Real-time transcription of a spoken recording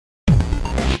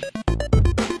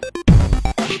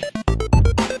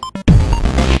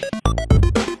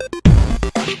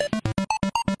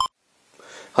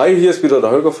Hi, hier ist wieder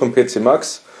der Holger vom PC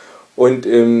Max und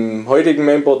im heutigen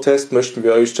Mainboard-Test möchten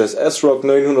wir euch das ASRock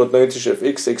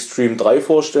 990FX Extreme3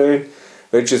 vorstellen,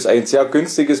 welches ein sehr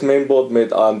günstiges Mainboard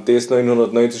mit AMDs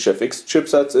 990FX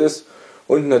Chipsatz ist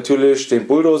und natürlich den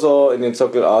Bulldozer in den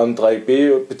Sockel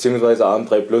AM3B bzw.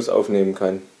 AM3 Plus aufnehmen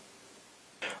kann.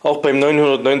 Auch beim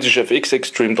 990FX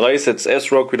Extreme3 setzt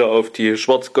ASRock wieder auf die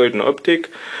schwarz-goldene Optik,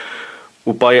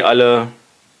 wobei alle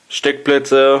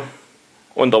Steckplätze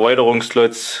und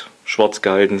Erweiterungsslots schwarz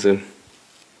gehalten sind.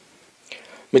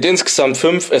 Mit insgesamt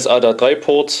 5 SATA3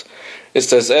 Ports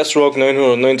ist das ASRock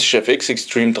 990FX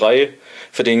Extreme3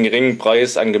 für den geringen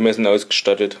Preis angemessen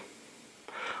ausgestattet.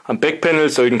 Am Backpanel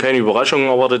sollten keine Überraschungen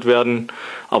erwartet werden,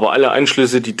 aber alle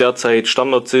Anschlüsse, die derzeit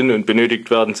Standard sind und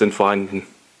benötigt werden, sind vorhanden.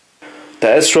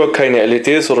 Da ASRock keine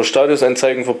LEDs oder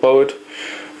Statusanzeigen verbaut,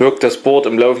 wirkt das Board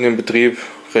im laufenden Betrieb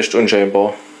recht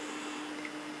unscheinbar.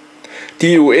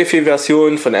 Die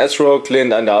UEFI-Version von ASRock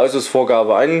lehnt an der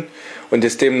Asus-Vorgabe an und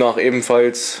ist demnach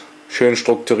ebenfalls schön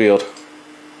strukturiert.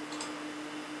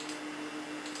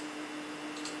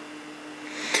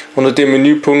 Unter dem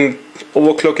Menüpunkt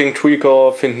Overclocking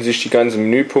Trigger finden sich die ganzen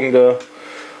Menüpunkte,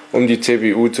 um die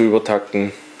CPU zu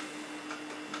übertakten.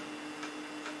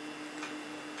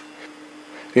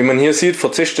 Wie man hier sieht,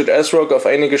 verzichtet ASRock auf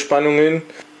einige Spannungen,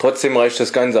 trotzdem reicht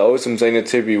das Ganze aus, um seine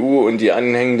CPU und die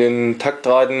anhängenden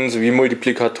Taktraten sowie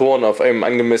Multiplikatoren auf einem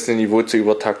angemessenen Niveau zu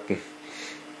übertakten.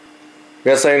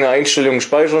 Wer seine Einstellungen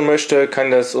speichern möchte, kann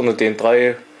das unter den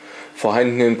 3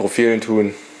 vorhandenen Profilen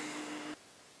tun.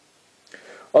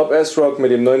 Ob ASRock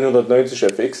mit dem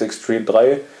 990FX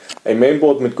Extreme3 ein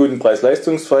Mainboard mit gutem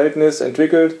Preis-Leistungs-Verhältnis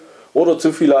entwickelt oder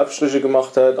zu viele Abstriche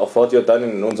gemacht hat, erfahrt ihr dann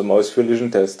in unserem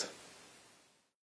ausführlichen Test.